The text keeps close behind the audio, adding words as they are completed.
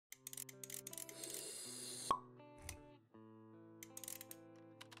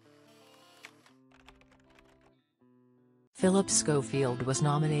Phillip Schofield was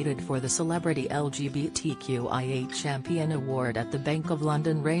nominated for the Celebrity LGBTQIA Champion Award at the Bank of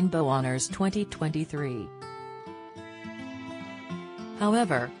London Rainbow Honours 2023.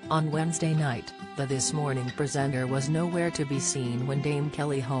 However, on Wednesday night, the This Morning presenter was nowhere to be seen when Dame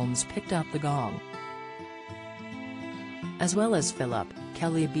Kelly Holmes picked up the gong. As well as Phillip,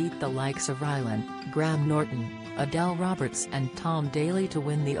 Kelly beat the likes of Rylan, Graham Norton, Adele Roberts and Tom Daley to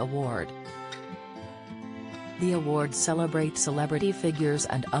win the award. The awards celebrate celebrity figures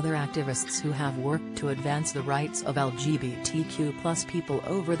and other activists who have worked to advance the rights of LGBTQ+ people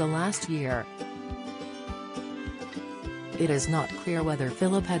over the last year. It is not clear whether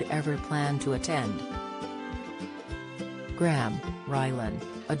Phillip had ever planned to attend. Graham, Rylan,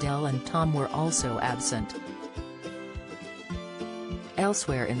 Adele and Tom were also absent.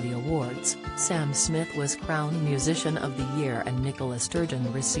 Elsewhere in the awards, Sam Smith was crowned Musician of the Year and Nicola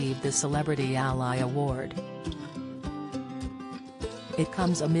Sturgeon received the Celebrity Ally Award. It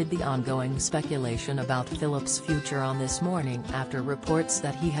comes amid the ongoing speculation about Phillip's future on This Morning after reports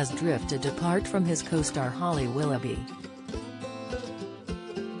that he has drifted apart from his co-star Holly Willoughby.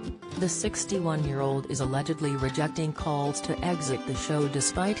 The 61-year-old is allegedly rejecting calls to exit the show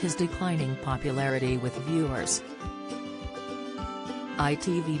despite his declining popularity with viewers.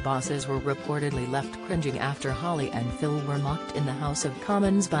 ITV bosses were reportedly left cringing after Holly and Phil were mocked in the House of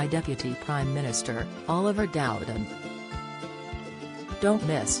Commons by Deputy Prime Minister, Oliver Dowden. Don't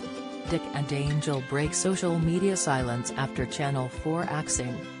miss. Dick and Angel break social media silence after Channel 4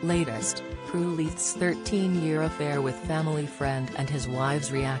 axing, latest, Prue Leith's 13-year affair with family friend and his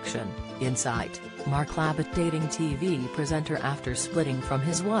wife's reaction, Insight, Mark Labbott dating TV presenter after splitting from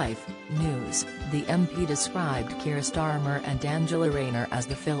his wife, News, the MP described Keir Starmer and Angela Rayner as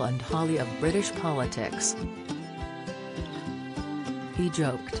the Phil and Holly of British politics. He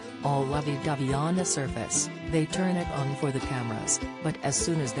joked, all lovey-dovey on the surface, they turn it on for the cameras, but as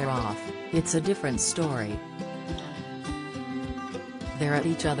soon as they're off, it's a different story. They're at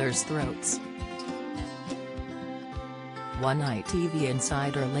each other's throats. One ITV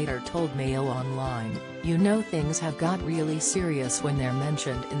insider later told Mail Online, you know things have got really serious when they're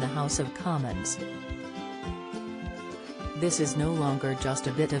mentioned in the House of Commons. This is no longer just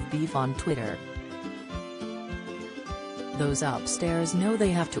a bit of beef on Twitter. Those upstairs know they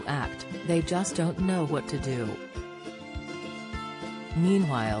have to act, they just don't know what to do.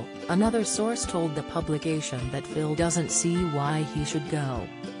 Meanwhile, another source told the publication that Phil doesn't see why he should go.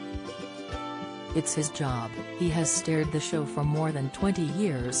 It's his job, he has steered the show for more than 20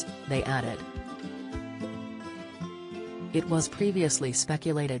 years, they added. It was previously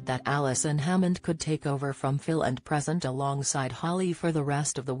speculated that Alison Hammond could take over from Phil and present alongside Holly for the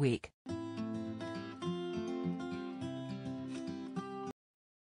rest of the week.